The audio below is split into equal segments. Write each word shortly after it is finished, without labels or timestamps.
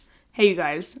Hey you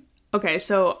guys. Okay,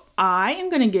 so I am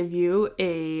going to give you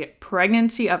a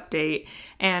pregnancy update,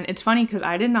 and it's funny because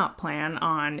I did not plan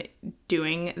on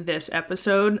doing this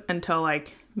episode until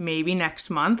maybe next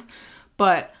month,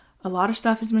 but a lot of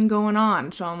stuff has been going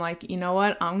on, so I'm like, you know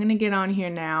what, I'm going to get on here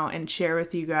now and share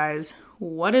with you guys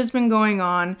what has been going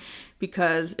on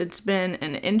because it's been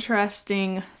an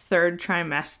interesting third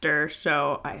trimester,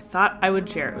 so I thought I would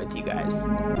share it with you guys.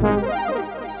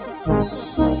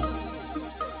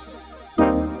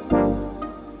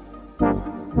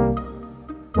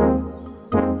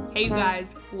 Hey you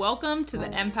guys, welcome to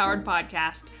the Empowered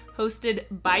Podcast, hosted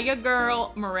by your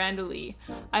girl, Miranda Lee.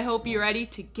 I hope you're ready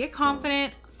to get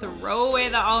confident, throw away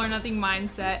the all or nothing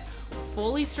mindset,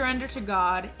 fully surrender to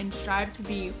God, and strive to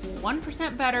be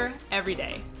 1% better every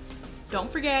day.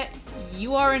 Don't forget,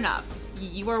 you are enough,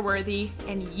 you are worthy,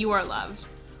 and you are loved.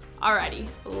 Alrighty,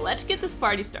 let's get this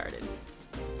party started.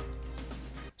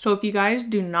 So if you guys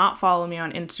do not follow me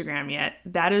on Instagram yet,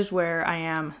 that is where I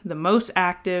am the most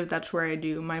active. That's where I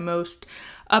do my most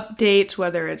updates,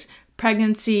 whether it's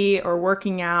pregnancy or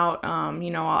working out.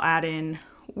 I'll add in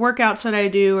workouts that I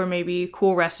do or maybe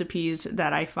cool recipes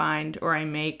that I find or I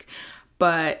make.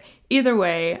 But either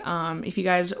way, if you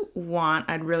guys want,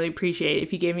 I'd really appreciate it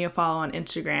if you gave me a follow on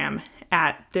Instagram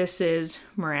at This Is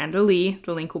Miranda Lee.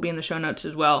 The link will be in the show notes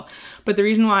as well. But the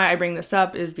reason why I bring this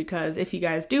up is because if you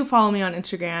guys do follow me on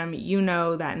Instagram, you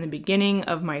know that in the beginning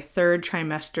of my third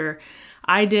trimester,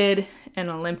 I did an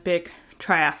Olympic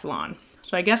triathlon.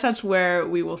 So I guess that's where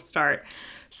we will start.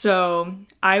 So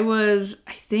I was,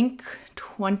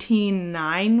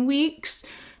 29 weeks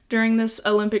during this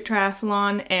Olympic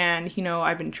triathlon, and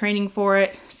I've been training for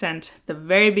it since the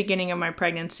very beginning of my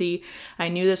pregnancy. I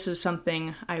knew this is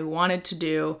something I wanted to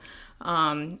do.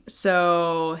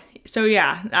 So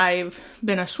yeah, I've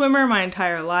been a swimmer my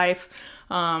entire life.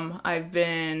 I've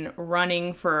been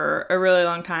running for a really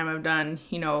long time. I've done,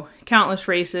 countless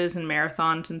races and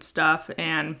marathons and stuff,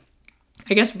 and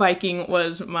I guess biking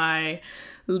was my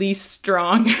least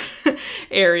strong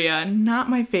area. Not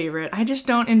my favorite. I just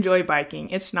don't enjoy biking.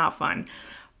 It's not fun.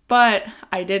 But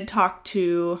I did talk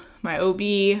to my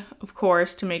OB, of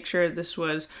course, to make sure this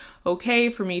was okay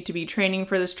for me to be training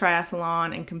for this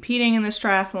triathlon and competing in this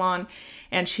triathlon.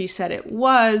 And she said it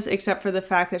was, except for the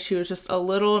fact that she was just a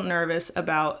little nervous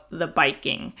about the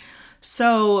biking.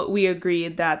 So we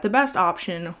agreed that the best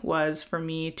option was for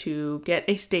me to get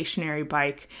a stationary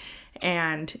bike.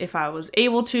 And if I was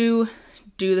able to,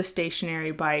 do the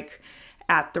stationary bike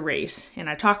at the race. And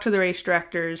I talked to the race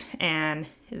directors and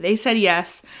they said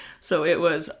yes. So it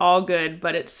was all good.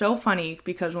 But it's so funny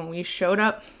because when we showed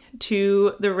up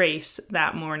to the race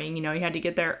that morning, you had to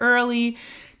get there early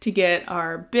to get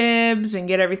our bibs and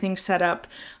get everything set up.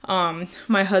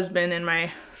 My husband and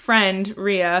my friend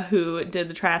Ria, who did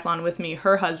the triathlon with me,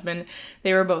 her husband,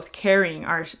 they were both carrying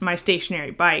my stationary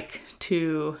bike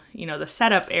to the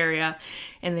setup area,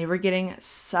 and they were getting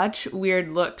such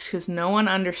weird looks because no one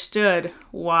understood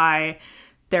why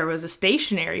there was a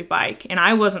stationary bike, and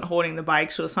I wasn't holding the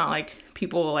bike, so it's not like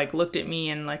people looked at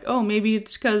me and oh, maybe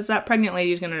it's because that pregnant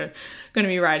lady's gonna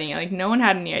be riding it. No one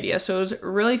had any idea. So it was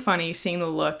really funny seeing the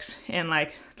looks and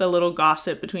the little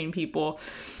gossip between people.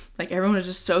 Everyone was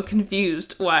just so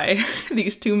confused why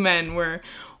these two men were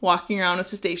walking around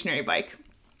with a stationary bike.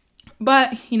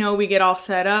 But, we get all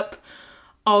set up,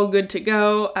 all good to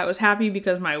go. I was happy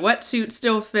because my wetsuit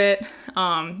still fit.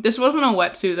 This wasn't a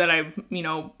wetsuit that I,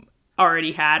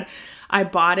 already had. I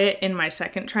bought it in my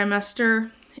second trimester,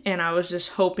 and I was just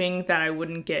hoping that I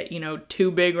wouldn't get,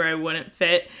 too big or I wouldn't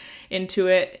fit into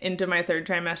my third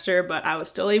trimester, but I was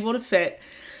still able to fit.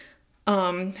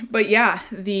 But yeah,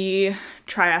 the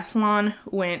triathlon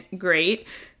went great.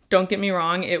 Don't get me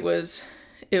wrong, it was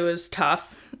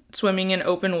tough swimming in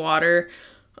open water.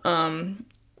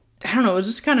 I don't know, it was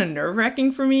just kind of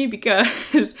nerve-wracking for me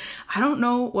because I don't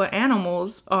know what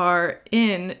animals are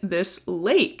in this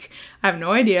lake. I have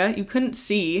no idea. You couldn't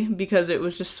see because it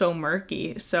was just so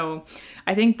murky. So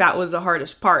I think that was the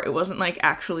hardest part. It wasn't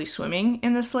actually swimming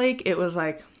in this lake. It was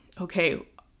okay,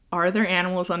 are there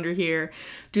animals under here?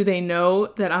 Do they know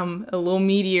that I'm a little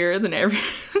meatier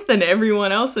than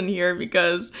everyone else in here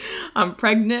because I'm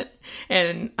pregnant?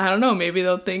 And I don't know, maybe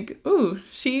they'll think, ooh,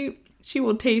 she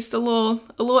will taste a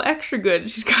little extra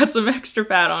good. She's got some extra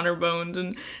fat on her bones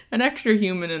and an extra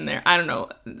human in there. I don't know.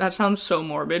 That sounds so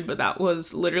morbid, but that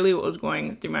was literally what was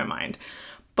going through my mind.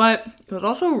 But it was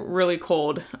also really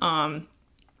cold.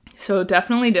 So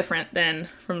definitely different than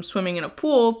from swimming in a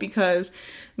pool because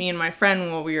me and my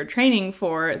friend, while we were training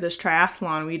for this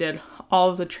triathlon, we did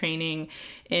all of the training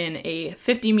in a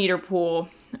 50-meter pool.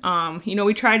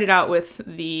 We tried it out with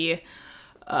the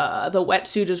the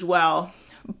wetsuit as well.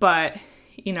 But,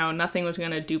 nothing was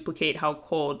going to duplicate how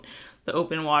cold the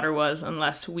open water was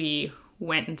unless we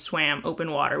went and swam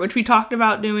open water, which we talked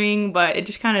about doing, but it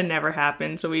just kind of never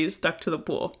happened. So we stuck to the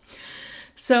pool.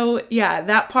 So yeah,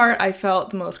 that part I felt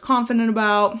the most confident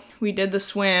about. We did the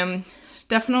swim.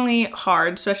 Definitely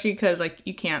hard, especially because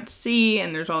you can't see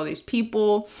and there's all these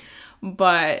people.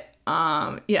 But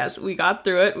yes, we got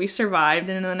through it. We survived.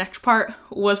 And the next part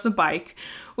was the bike,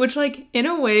 which in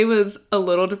a way was a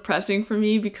little depressing for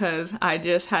me because I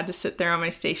just had to sit there on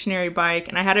my stationary bike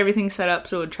and I had everything set up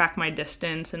so it would track my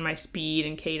distance and my speed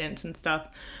and cadence and stuff.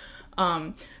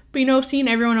 But seeing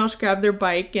everyone else grab their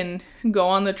bike and go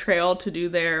on the trail to do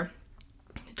their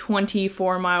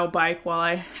 24-mile bike while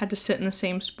I had to sit in the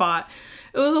same spot,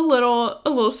 it was a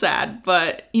little sad,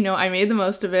 but I made the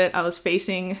most of it. I was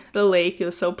facing the lake. It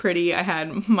was so pretty. I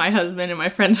had my husband and my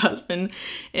friend's husband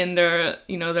in their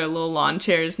their little lawn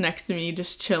chairs next to me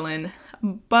just chilling.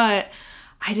 But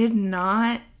I did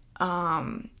not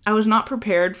I was not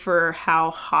prepared for how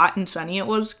hot and sunny it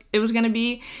was going to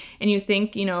be. And you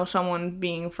think, someone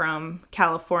being from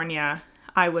California,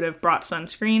 I would have brought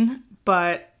sunscreen,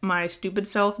 but my stupid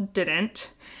self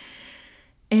didn't.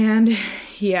 And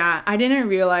yeah, I didn't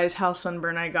realize how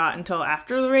sunburned I got until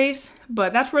after the race,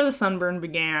 but that's where the sunburn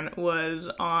began, was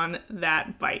on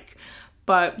that bike.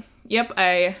 But yep,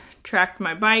 I tracked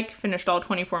my bike, finished all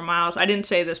 24 miles. I didn't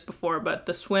say this before, but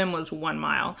the swim was 1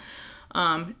 mile.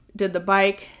 Did the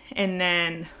bike and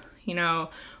then,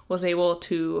 was able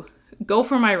to go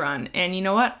for my run. And you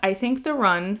know what? I think the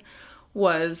run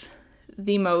was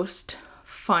the most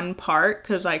fun part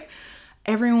because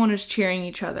everyone was cheering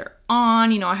each other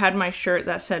on. I had my shirt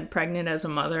that said pregnant as a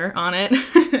mother on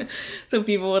it. So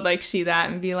people would see that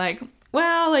and be like,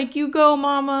 well, you go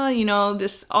mama,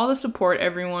 just all the support.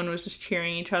 Everyone was just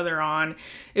cheering each other on.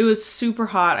 It was super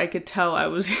hot. I could tell I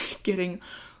was getting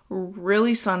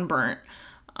really sunburnt.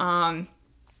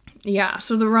 Yeah,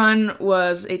 so the run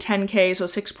was a 10K, so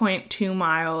 6.2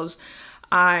 miles.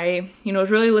 I,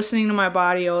 was really listening to my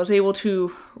body. I was able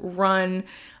to run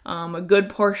a good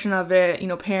portion of it,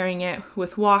 pairing it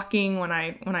with walking when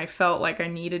I felt like I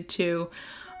needed to.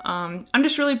 I'm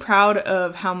just really proud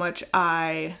of how much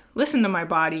I listened to my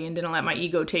body and didn't let my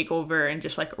ego take over and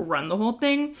just run the whole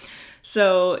thing.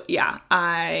 So yeah,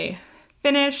 I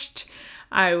finished.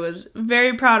 I was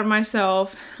very proud of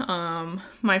myself.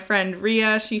 My friend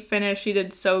Rhea, she finished. She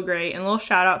did so great. And a little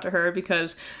shout out to her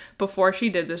because before she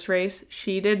did this race,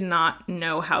 she did not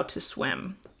know how to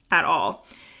swim at all.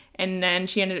 And then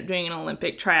she ended up doing an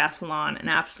Olympic triathlon and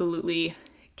absolutely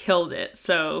killed it.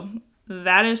 So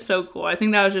that is so cool. I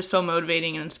think that was just so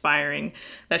motivating and inspiring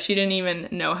that she didn't even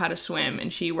know how to swim.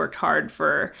 And she worked hard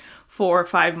for 4 or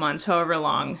 5 months, however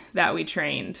long that we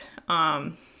trained.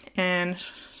 And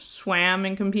swam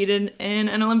and competed in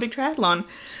an Olympic triathlon.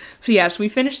 So yes, we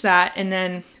finished that, and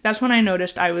then that's when I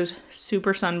noticed I was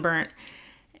super sunburnt,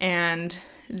 and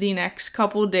the next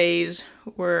couple days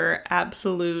were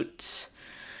absolute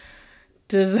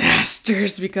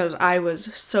disasters because I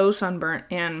was so sunburnt.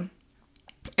 And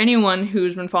anyone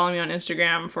who's been following me on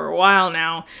Instagram for a while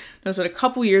now knows that a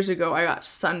couple years ago I got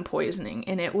sun poisoning,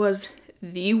 and it was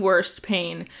the worst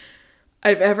pain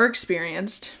I've ever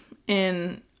experienced.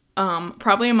 In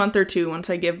probably a month or two, once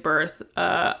I give birth,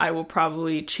 I will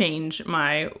probably change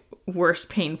my worst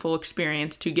painful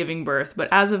experience to giving birth. But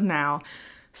as of now,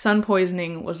 sun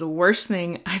poisoning was the worst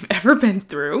thing I've ever been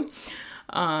through.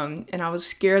 And I was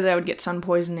scared that I would get sun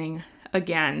poisoning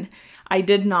again. I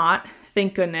did not,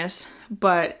 thank goodness.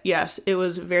 But yes, it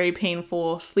was very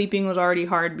painful. Sleeping was already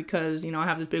hard because, I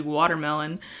have this big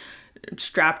watermelon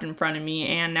strapped in front of me,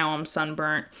 and now I'm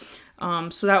sunburnt.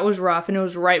 So that was rough, and it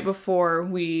was right before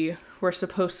we were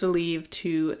supposed to leave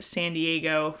to San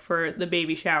Diego for the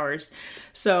baby showers.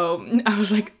 So I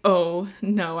was like, oh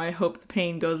no, I hope the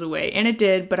pain goes away. And it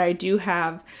did, but I do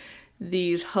have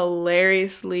these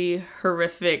hilariously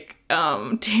horrific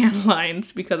tan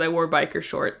lines because I wore biker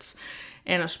shorts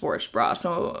and a sports bra,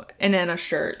 and then a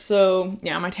shirt. So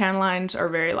yeah, my tan lines are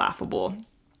very laughable.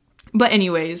 But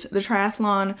anyways, the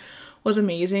triathlon was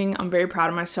amazing. I'm very proud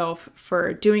of myself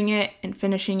for doing it and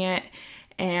finishing it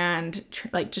and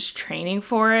just training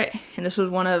for it. And this was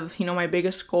one of, my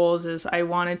biggest goals is I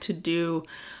wanted to do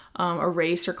a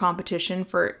race or competition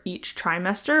for each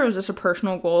trimester. It was just a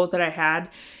personal goal that I had.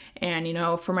 And,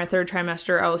 for my 3rd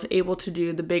trimester, I was able to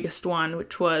do the biggest one,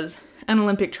 which was an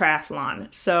Olympic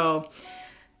triathlon. So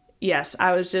yes,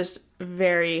 I was just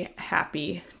very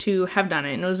happy to have done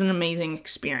it. And it was an amazing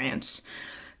experience.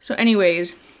 So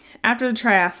anyways, after the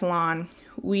triathlon,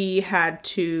 we had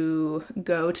to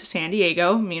go to San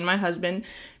Diego, me and my husband,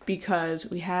 because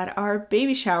we had our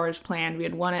baby showers planned. We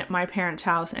had one at my parents'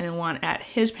 house and one at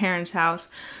his parents' house.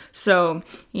 So,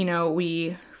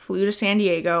 we flew to San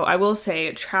Diego. I will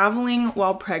say traveling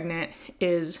while pregnant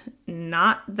is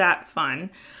not that fun.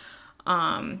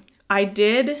 I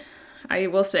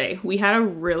will say we had a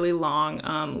really long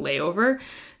layover.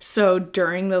 So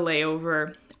during the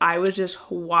layover, I was just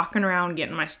walking around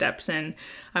getting my steps in.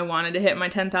 I wanted to hit my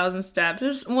 10,000 steps.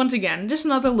 Just once again, just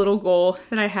another little goal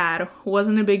that I had.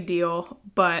 Wasn't a big deal,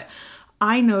 but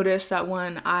I noticed that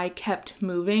when I kept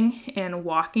moving and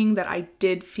walking that I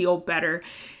did feel better,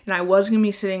 and I was going to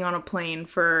be sitting on a plane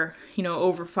for,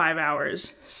 over 5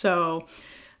 hours. So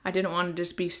I didn't want to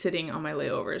just be sitting on my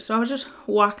layovers. So I was just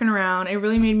walking around. It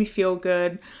really made me feel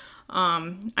good.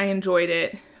 I enjoyed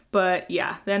it. But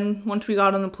yeah, then once we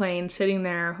got on the plane, sitting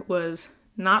there was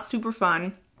not super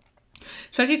fun.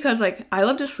 Especially because, I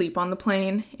love to sleep on the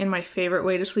plane, and my favorite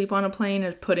way to sleep on a plane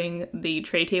is putting the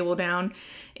tray table down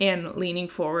and leaning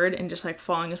forward and just,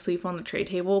 falling asleep on the tray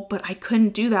table. But I couldn't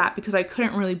do that because I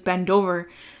couldn't really bend over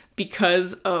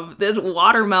because of this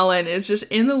watermelon. It's just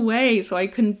in the way, so I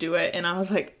couldn't do it. And I was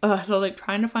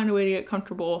trying to find a way to get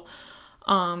comfortable.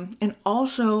 And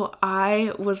also,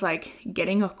 I was,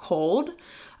 getting a cold.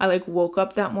 I woke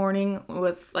up that morning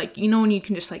with when you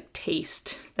can just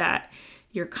taste that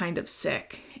you're kind of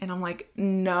sick. And I'm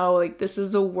no, this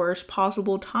is the worst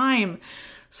possible time.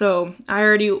 So I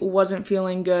already wasn't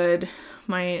feeling good.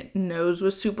 My nose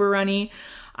was super runny.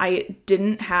 I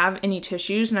didn't have any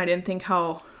tissues, and I didn't think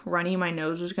how runny my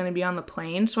nose was going to be on the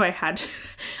plane. So I had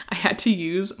to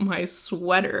use my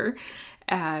sweater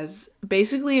as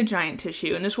basically a giant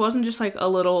tissue. And this wasn't just a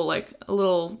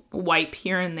little wipe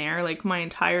here and there. My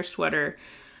entire sweater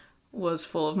was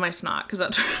full of my snot, because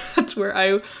that's where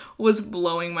I was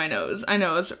blowing my nose. I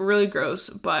know it's really gross,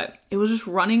 but it was just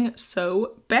running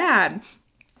so bad.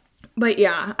 But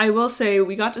yeah, I will say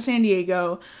we got to San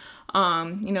Diego.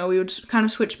 We would kind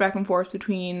of switch back and forth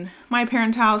between my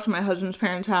parents' house and my husband's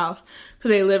parents' house, because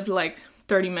they lived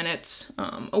 30 minutes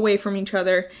away from each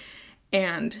other.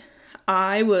 And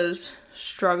I was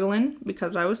struggling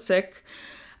because I was sick.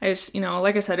 I just,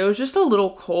 like I said, it was just a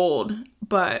little cold,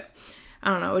 but I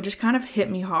don't know, it just kind of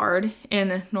hit me hard.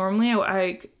 And normally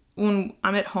when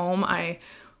I'm at home, I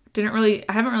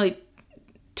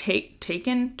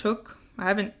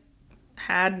haven't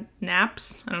had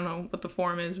naps. I don't know what the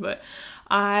form is, but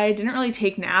I didn't really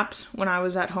take naps when I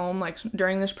was at home,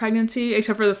 during this pregnancy,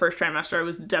 except for the first trimester. I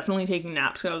was definitely taking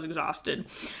naps because I was exhausted.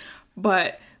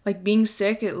 But being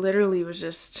sick, it literally was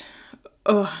just,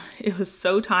 it was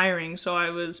so tiring. So I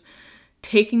was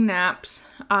taking naps.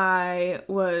 I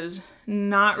was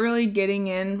not really getting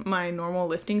in my normal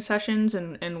lifting sessions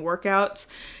and workouts.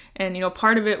 And,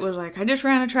 part of it was I just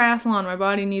ran a triathlon. My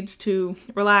body needs to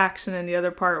relax. And then the other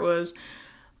part was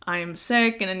I am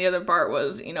sick. And then the other part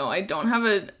was, I don't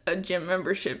have a gym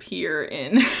membership here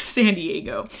in San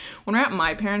Diego. When we're at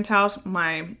my parents' house,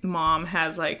 my mom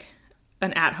has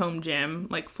an at-home gym,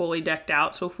 fully decked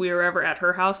out. So if we were ever at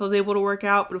her house, I was able to work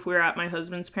out. But if we were at my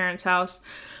husband's parents' house,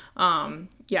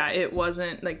 it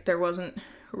wasn't, there wasn't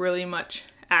really much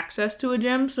access to a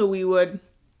gym. So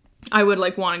I would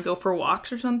want to go for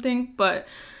walks or something. But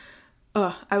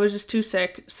I was just too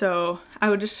sick. So I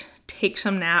would just take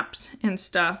some naps and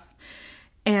stuff.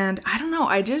 And I don't know,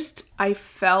 I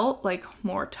felt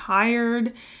more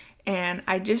tired, and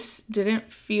I just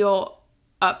didn't feel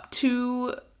up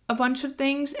to a bunch of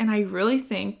things. And I really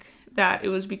think that it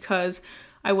was because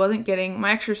I wasn't getting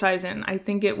my exercise in. I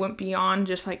think it went beyond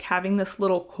just having this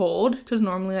little cold, because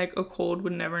normally a cold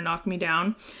would never knock me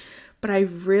down. But I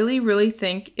really, really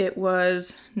think it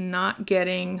was not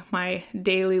getting my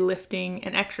daily lifting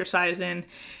and exercise in. And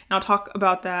I'll talk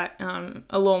about that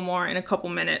a little more in a couple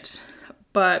minutes.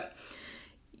 But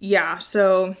yeah,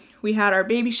 so we had our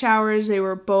baby showers. They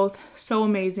were both so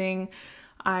amazing.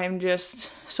 I'm just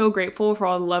so grateful for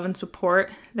all the love and support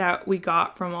that we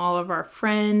got from all of our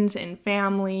friends and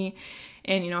family,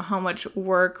 and how much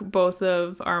work both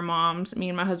of our moms, me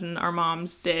and my husband, our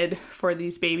moms did for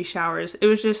these baby showers. It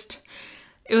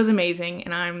was amazing,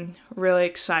 and I'm really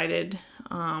excited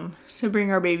to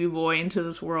bring our baby boy into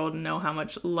this world and know how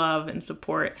much love and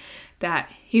support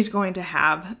that he's going to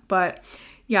have. But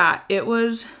yeah, it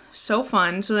was so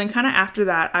fun. So then kind of after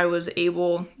that,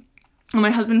 my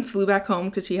husband flew back home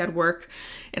because he had work,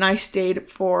 and I stayed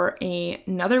for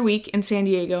another week in San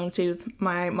Diego and stayed with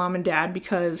my mom and dad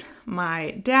because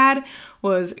my dad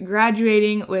was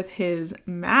graduating with his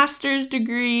master's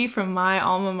degree from my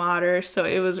alma mater. So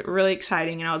it was really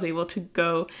exciting, and I was able to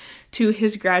go to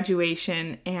his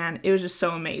graduation, and it was just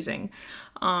so amazing.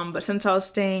 But since I was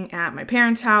staying at my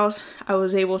parents' house, I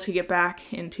was able to get back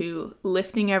into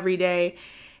lifting every day,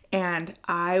 and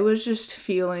I was just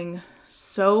feeling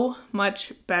so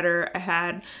much better. I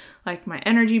had like my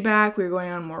energy back. We were going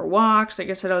on more walks. Like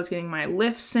I said, I was getting my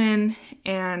lifts in,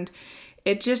 and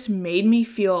it just made me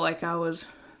feel like I was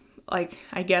like,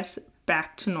 I guess,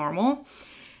 back to normal.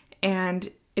 And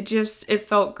it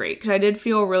felt great because I did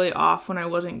feel really off when I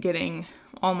wasn't getting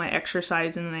all my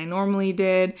exercise than I normally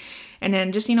did. And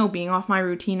then just, being off my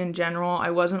routine in general, I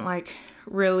wasn't like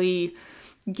really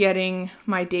getting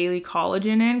my daily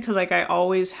collagen in, because like I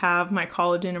always have my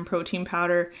collagen and protein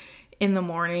powder in the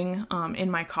morning in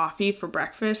my coffee for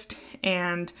breakfast,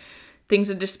 and things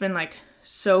had just been like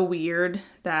so weird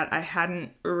that I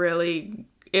hadn't really,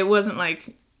 it wasn't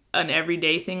like an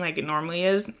everyday thing like it normally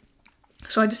is.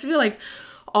 So I just feel like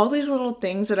all these little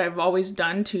things that I've always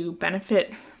done to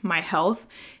benefit my health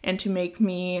and to make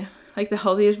me like the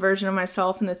healthiest version of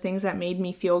myself, and the things that made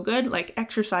me feel good, like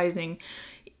exercising,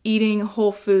 eating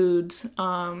whole foods,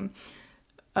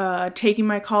 taking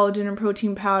my collagen and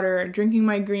protein powder, drinking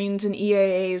my greens and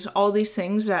EAAs, all these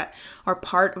things that are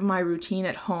part of my routine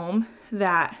at home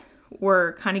that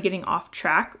were kind of getting off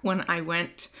track when I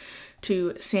went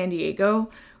to San Diego,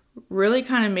 really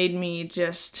kind of made me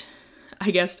just,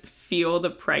 I guess, feel the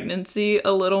pregnancy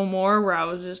a little more, where I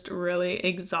was just really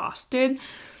exhausted.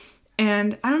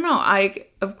 And I don't know,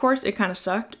 of course it kind of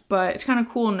sucked, but it's kind of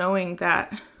cool knowing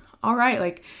that, all right,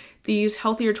 like these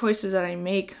healthier choices that I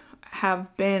make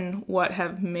have been what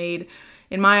have made,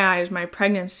 in my eyes, my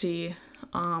pregnancy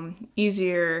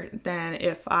easier than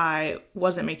if I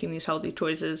wasn't making these healthy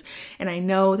choices. And I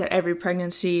know that every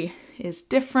pregnancy is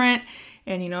different,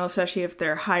 and especially if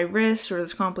they're high risk or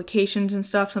there's complications and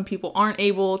stuff, some people aren't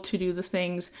able to do the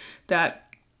things that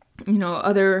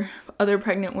other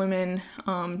pregnant women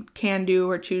can do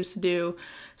or choose to do.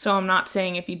 So I'm not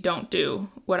saying if you don't do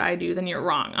what I do, then you're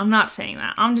wrong. I'm not saying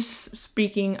that. I'm just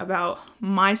speaking about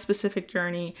my specific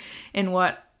journey and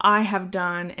what I have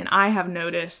done and I have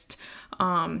noticed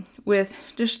with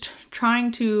just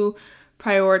trying to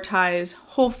prioritize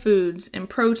whole foods and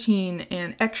protein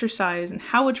and exercise, and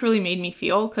how it's really made me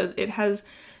feel, because it has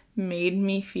made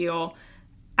me feel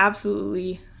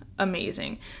absolutely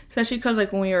amazing. Especially because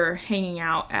like when we were hanging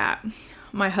out at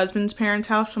my husband's parents'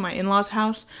 house, so my in-laws'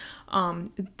 house,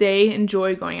 they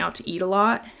enjoy going out to eat a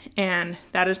lot, and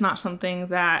that is not something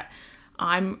that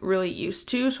I'm really used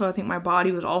to. So I think my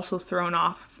body was also thrown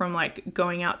off from like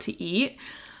going out to eat.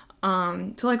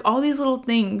 So like all these little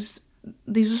things,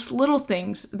 these just little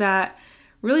things that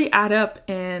really add up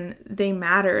and they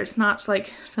matter. It's not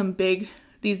like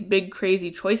these big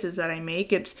crazy choices that I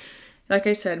make. It's, like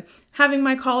I said, having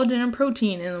my collagen and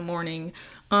protein in the morning,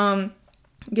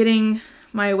 getting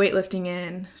my weightlifting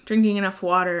in, drinking enough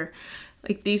water.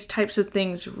 Like these types of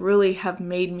things really have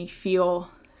made me feel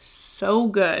so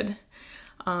good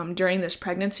during this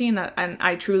pregnancy, and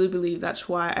I truly believe that's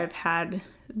why I've had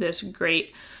this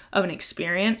great of an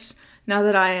experience. Now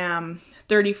that I am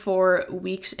 34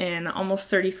 weeks in, almost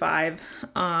 35,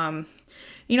 I'm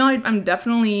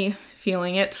definitely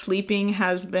feeling it. Sleeping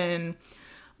has been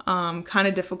kind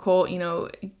of difficult,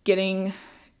 getting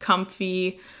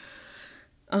comfy,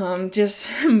 just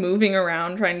moving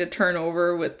around, trying to turn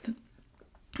over with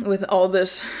all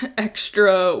this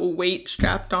extra weight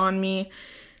strapped on me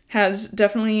has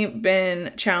definitely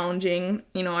been challenging.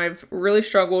 I've really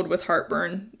struggled with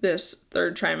heartburn this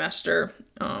third trimester.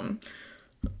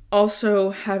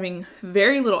 Also having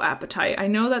very little appetite. I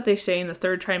know that they say in the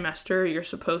third trimester you're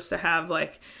supposed to have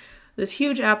like this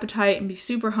huge appetite and be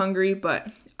super hungry, but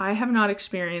I have not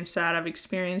experienced that. I've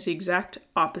experienced the exact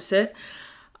opposite.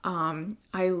 I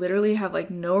literally have like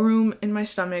no room in my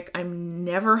stomach. I'm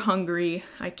never hungry.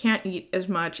 I can't eat as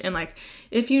much. And like,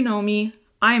 if you know me,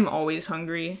 I'm always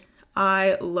hungry.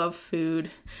 I love food.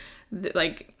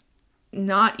 Like,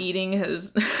 not eating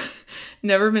has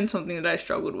never been something that I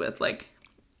struggled with. Like,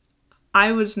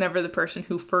 I was never the person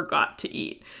who forgot to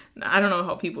eat. I don't know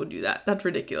how people do that. That's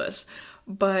ridiculous.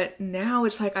 But now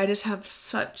it's like I just have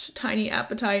such tiny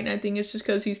appetite, and I think it's just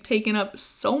because he's taken up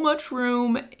so much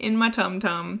room in my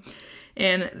tum-tum.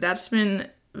 And that's been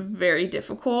very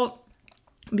difficult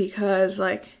because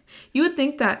like you would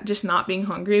think that just not being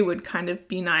hungry would kind of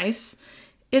be nice.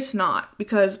 It's not,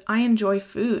 because I enjoy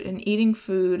food, and eating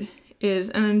food is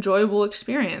an enjoyable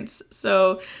experience.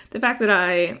 So the fact that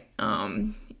I,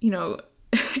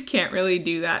 can't really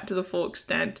do that to the full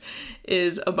extent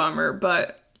is a bummer.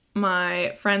 But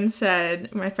my friend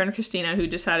Christina, who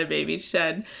just had a baby,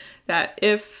 said that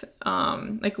if,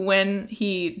 when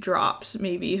he drops,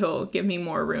 maybe he'll give me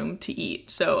more room to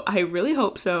eat. So I really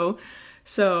hope so.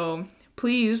 So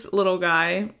please, little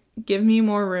guy, give me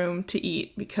more room to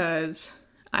eat because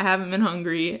I haven't been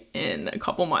hungry in a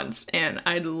couple months and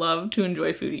I'd love to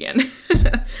enjoy food again.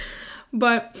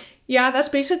 But yeah, that's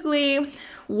basically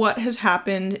what has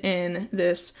happened in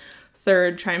this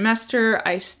third trimester.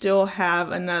 I still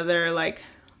have another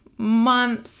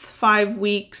month, 5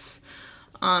 weeks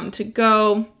to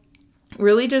go.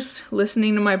 Really just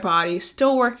listening to my body,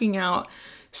 still working out,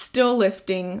 still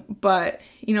lifting, but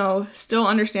still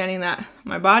understanding that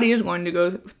my body is going to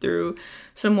go through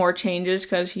some more changes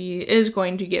because he is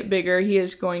going to get bigger. He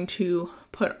is going to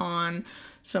put on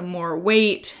some more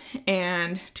weight,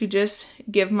 and to just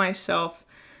give myself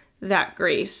that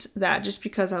grace that just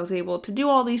because I was able to do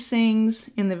all these things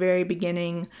in the very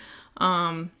beginning,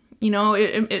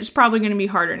 it's probably going to be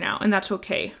harder now, and that's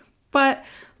okay. But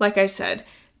like I said,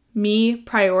 me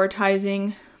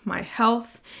prioritizing my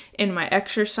health and my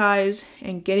exercise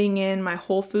and getting in my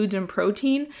whole foods and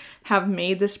protein have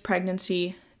made this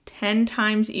pregnancy 10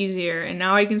 times easier. And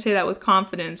now I can say that with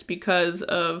confidence because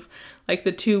of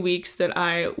the 2 weeks that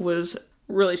I was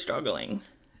really struggling.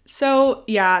 So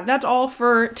yeah, that's all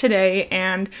for today,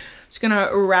 and I'm just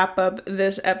gonna wrap up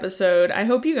this episode. I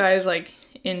hope you guys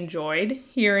enjoyed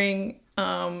hearing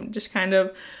just kind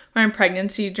of my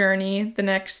pregnancy journey. The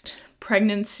next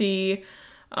pregnancy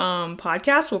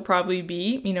podcast will probably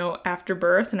be, after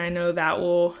birth, and I know that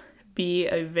will be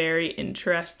a very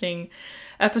interesting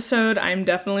episode. I'm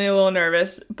definitely a little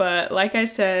nervous, but like I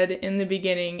said in the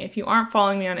beginning, if you aren't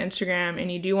following me on Instagram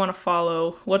and you do want to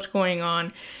follow what's going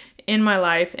on in my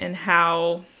life and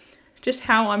how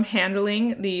I'm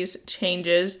handling these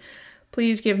changes,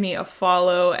 please give me a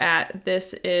follow at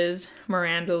This Is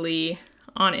Miranda Lee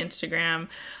on Instagram.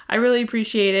 I really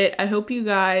appreciate it. I hope you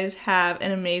guys have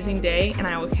an amazing day, and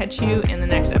I will catch you in the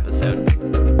next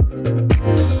episode.